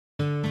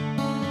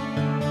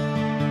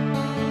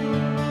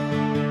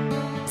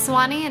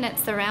Suwanee and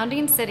its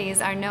surrounding cities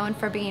are known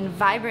for being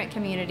vibrant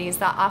communities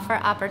that offer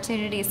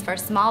opportunities for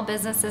small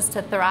businesses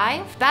to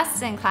thrive,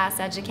 best-in-class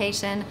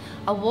education,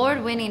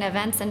 award-winning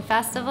events and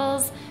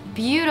festivals,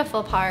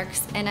 beautiful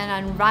parks, and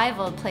an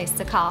unrivaled place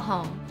to call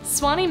home.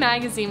 Suwanee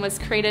Magazine was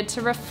created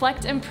to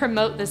reflect and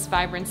promote this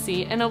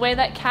vibrancy in a way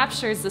that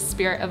captures the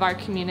spirit of our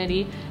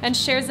community and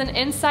shares an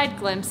inside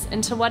glimpse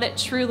into what it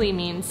truly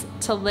means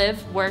to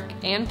live, work,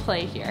 and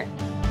play here.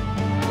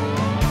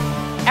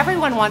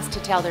 Everyone wants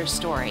to tell their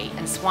story,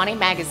 and Suwanee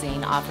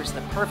Magazine offers the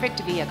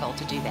perfect vehicle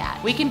to do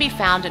that. We can be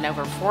found in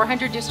over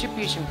 400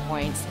 distribution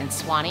points in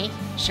Suwanee,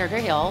 Sugar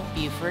Hill,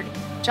 Beaufort,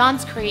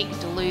 Johns Creek,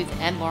 Duluth,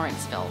 and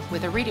Lawrenceville,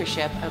 with a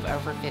readership of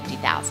over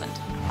 50,000.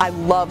 I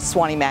love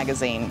Suwanee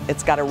Magazine.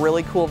 It's got a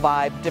really cool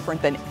vibe,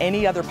 different than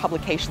any other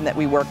publication that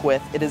we work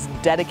with. It is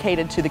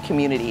dedicated to the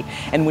community.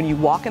 And when you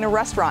walk in a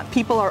restaurant,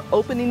 people are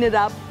opening it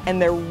up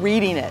and they're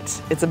reading it.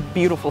 It's a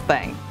beautiful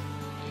thing.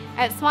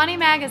 At Suwanee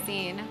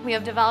Magazine, we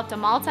have developed a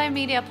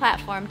multimedia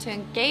platform to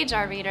engage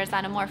our readers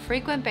on a more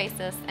frequent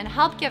basis and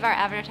help give our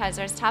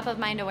advertisers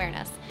top-of-mind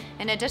awareness.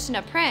 In addition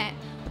to print,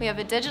 we have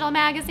a digital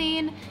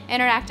magazine,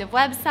 interactive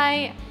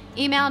website,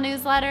 email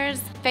newsletters,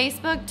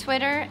 Facebook,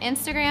 Twitter,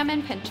 Instagram,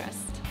 and Pinterest.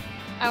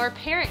 Our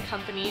parent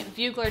company,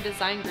 Bugler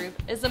Design Group,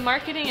 is a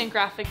marketing and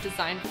graphic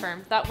design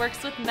firm that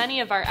works with many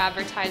of our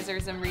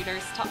advertisers and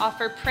readers to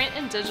offer print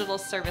and digital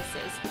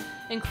services,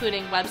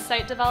 including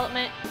website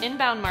development,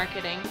 inbound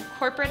marketing,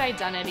 corporate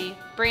identity,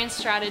 brand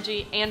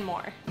strategy, and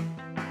more.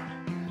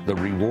 The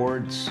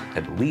rewards,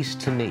 at least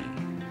to me,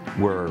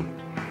 were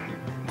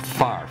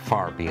far,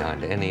 far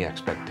beyond any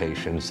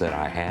expectations that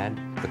I had.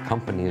 The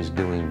company is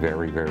doing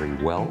very, very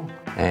well,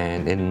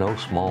 and in no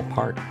small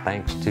part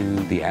thanks to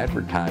the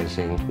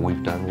advertising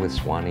we've done with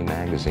Suwanee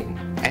Magazine.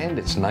 And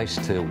it's nice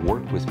to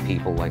work with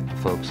people like the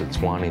folks at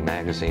Suwanee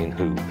Magazine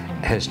who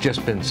has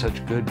just been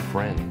such good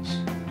friends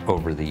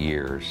over the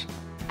years.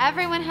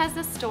 Everyone has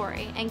a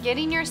story, and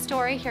getting your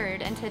story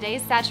heard in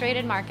today's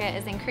saturated market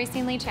is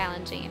increasingly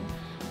challenging.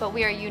 But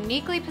we are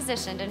uniquely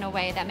positioned in a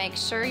way that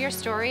makes sure your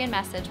story and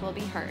message will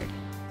be heard.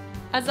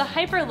 As a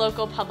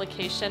hyper-local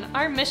publication,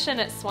 our mission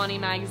at Suwanee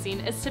Magazine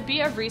is to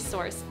be a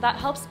resource that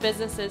helps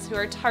businesses who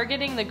are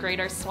targeting the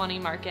greater Suwanee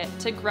market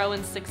to grow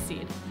and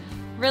succeed.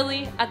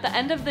 Really, at the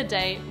end of the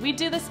day, we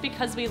do this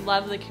because we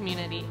love the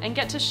community and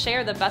get to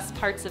share the best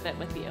parts of it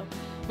with you.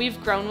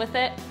 We've grown with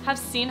it, have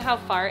seen how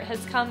far it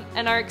has come,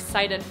 and are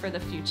excited for the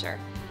future.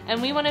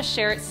 And we want to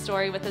share its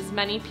story with as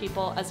many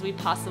people as we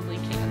possibly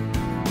can.